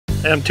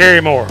I'm Terry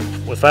Moore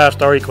with 5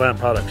 Star Equine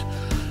Products.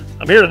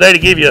 I'm here today to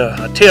give you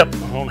a tip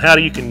on how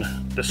you can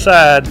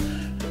decide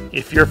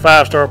if your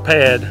 5-star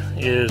pad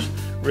is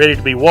ready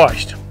to be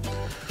washed.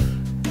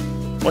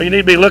 What you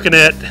need to be looking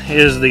at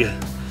is the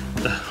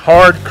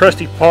hard,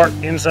 crusty part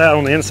inside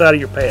on the inside of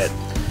your pad.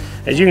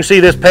 As you can see,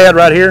 this pad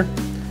right here,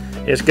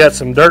 it's got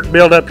some dirt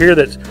built up here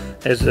that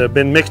has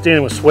been mixed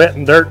in with sweat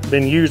and dirt,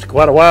 been used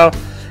quite a while.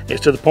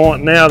 It's to the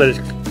point now that it's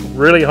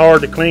really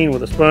hard to clean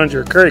with a sponge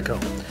or a curry comb.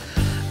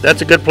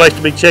 That's a good place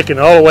to be checking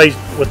all the way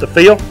with the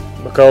feel,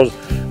 because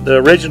the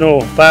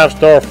original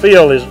 5-star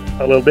feel is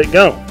a little bit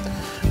gone.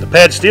 The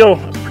pad's still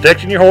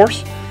protecting your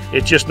horse.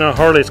 It's just not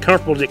hardly as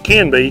comfortable as it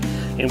can be,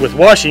 and with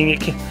washing you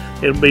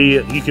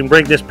can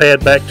bring this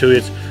pad back to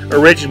its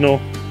original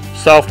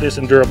softness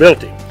and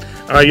durability.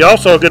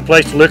 Also a good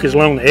place to look is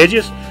along the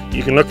edges.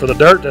 You can look for the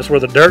dirt. That's where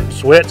the dirt and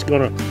sweat's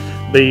going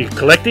to be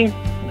collecting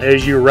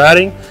as you're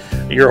riding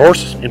your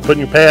horse and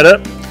putting your pad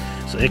up,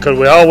 because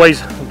we always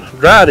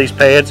dry these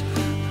pads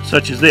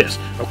such as this.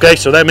 Okay,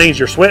 so that means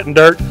your sweat and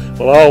dirt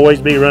will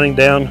always be running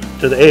down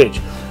to the edge.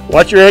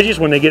 Watch your edges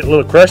when they get a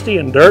little crusty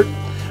and dirt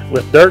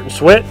and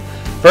sweat.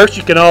 First,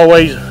 you can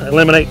always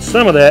eliminate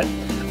some of that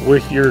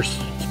with your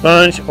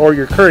sponge or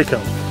your curry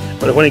comb.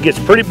 But when it gets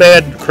pretty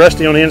bad,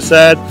 crusty on the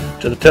inside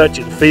to the touch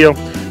and feel,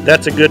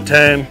 that's a good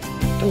time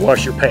to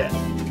wash your pad.